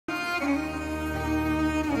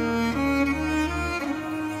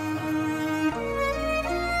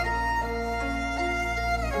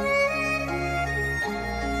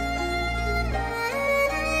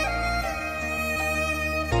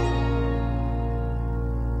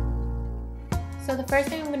So the first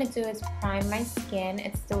thing I'm going to do is prime my skin.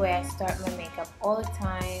 It's the way I start my makeup all the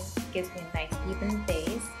time. It gives me a nice even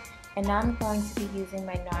base. And now I'm going to be using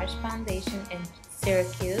my NARS foundation in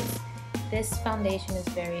Syracuse. This foundation is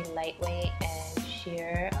very lightweight and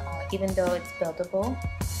sheer, even though it's buildable.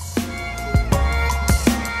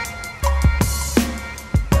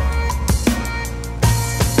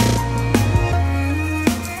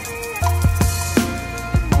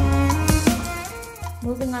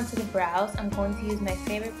 Moving on to the brows, I'm going to use my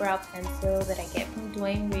favorite brow pencil that I get from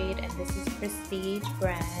Dwayne Reed, and this is Prestige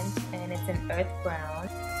brand, and it's an earth brown.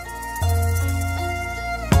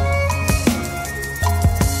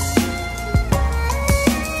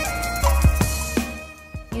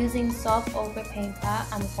 Using soft ochre paint pot,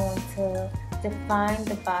 I'm going to define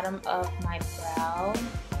the bottom of my brow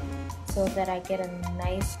so that I get a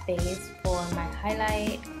nice base for my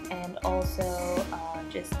highlight, and also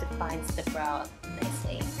just defines the brow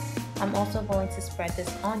nicely. I'm also going to spread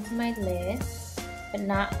this onto my lid, but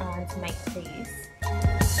not onto my crease.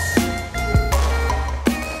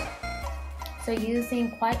 So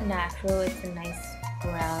using Quite Natural, it's a nice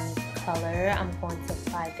brown color. I'm going to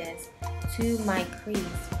apply this to my crease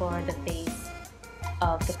for the base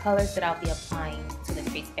of the colors that I'll be applying to the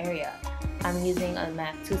crease area. I'm using a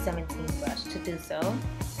MAC 217 brush to do so.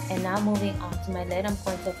 And now moving on to my lid, I'm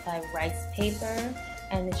going to apply rice paper,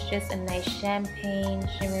 and it's just a nice champagne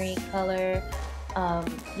shimmery color.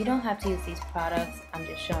 You don't have to use these products. I'm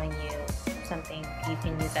just showing you something you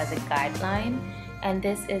can use as a guideline. And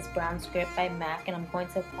this is Brown Script by MAC, and I'm going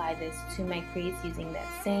to apply this to my crease using that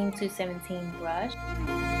same 217 brush.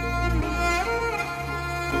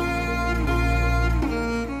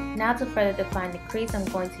 Now to further define the crease, I'm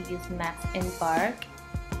going to use MAC's Embark,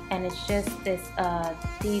 and it's just this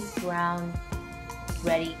deep brown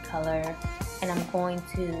reddy color, and I'm going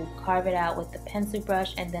to carve it out with the pencil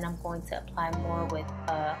brush, and then I'm going to apply more with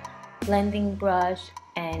a blending brush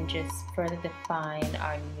and just further define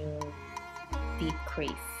our new deep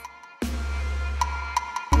crease.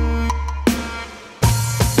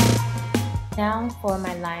 Now for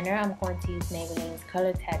my liner, I'm going to use Maybelline's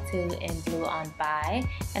Color Tattoo in Blue on By,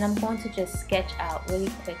 and I'm going to just sketch out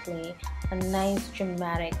really quickly a nice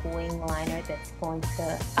dramatic wing liner that's going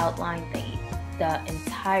to outline the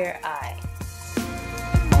entire eye.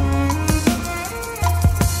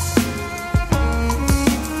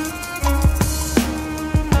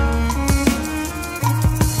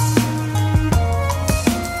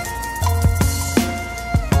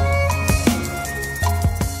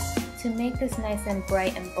 To make this nice and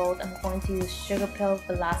bright and bold, I'm going to use Sugar Pill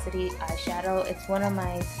Velocity eyeshadow. It's one of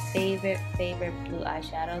my favorite blue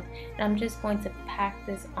eyeshadows, and I'm just going to pack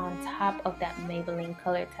this on top of that Maybelline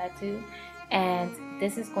Color Tattoo, and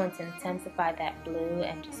this is going to intensify that blue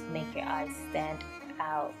and just make your eyes stand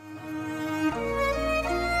out.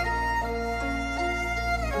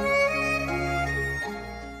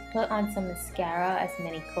 Put on some mascara, as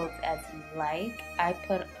many coats as you like. I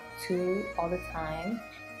put 2 all the time.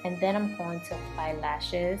 And then I'm going to apply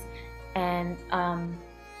lashes, and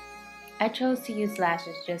I chose to use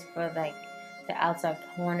lashes just for like the outside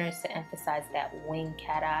corners to emphasize that wing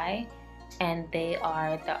cat eye, and they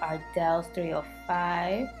are the Ardell's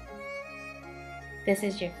 305. This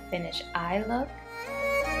is your finished eye look.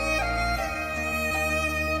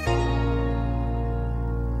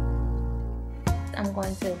 I'm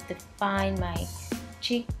going to define my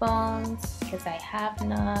cheekbones because I have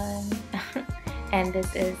none. And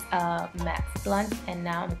this is MAC's Blunt, and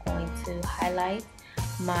now I'm going to highlight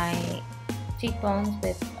my cheekbones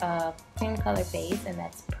with a cream color base, and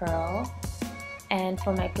that's Pearl. And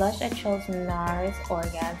for my blush, I chose NARS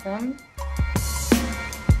Orgasm.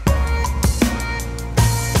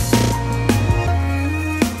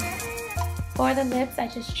 For the lips, I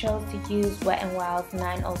just chose to use Wet n Wild's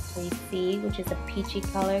 903C, which is a peachy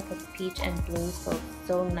color because peach and blues go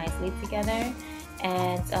so nicely together.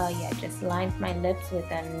 And yeah, just lined my lips with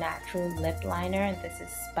a natural lip liner, and this is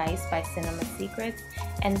Spice by Cinema Secrets.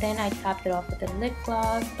 And then I topped it off with a lip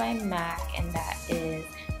gloss by MAC, and that is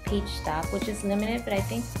Peach Stock, which is limited, but I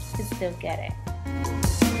think you can still get it.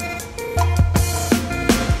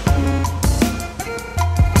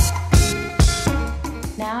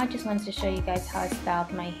 Now I just wanted to show you guys how I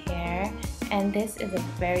styled my hair, and this is a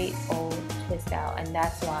very old twist out, and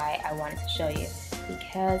that's why I wanted to show you,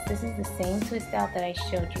 because this is the same twist out that I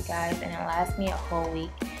showed you guys, and it lasted me a whole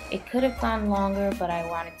week. It could have gone longer, but I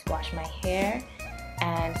wanted to wash my hair,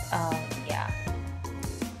 and yeah.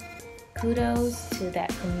 Kudos to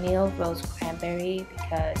that Camille Rose Cranberry,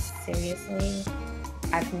 because seriously,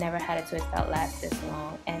 I've never had a twist out last this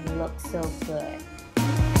long and look so good.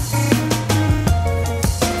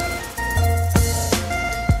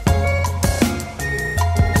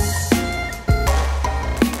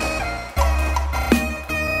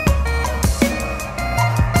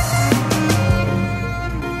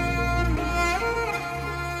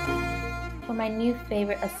 my new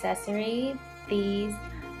favorite accessory, these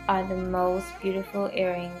are the most beautiful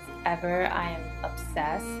earrings ever. I am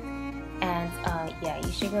obsessed, and yeah,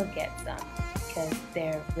 you should go get some because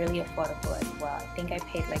they're really affordable as well. I think I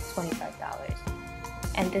paid like $25.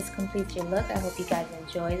 And this completes your look. I hope you guys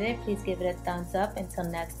enjoyed it. Please give it a thumbs up. Until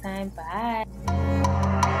next time, bye.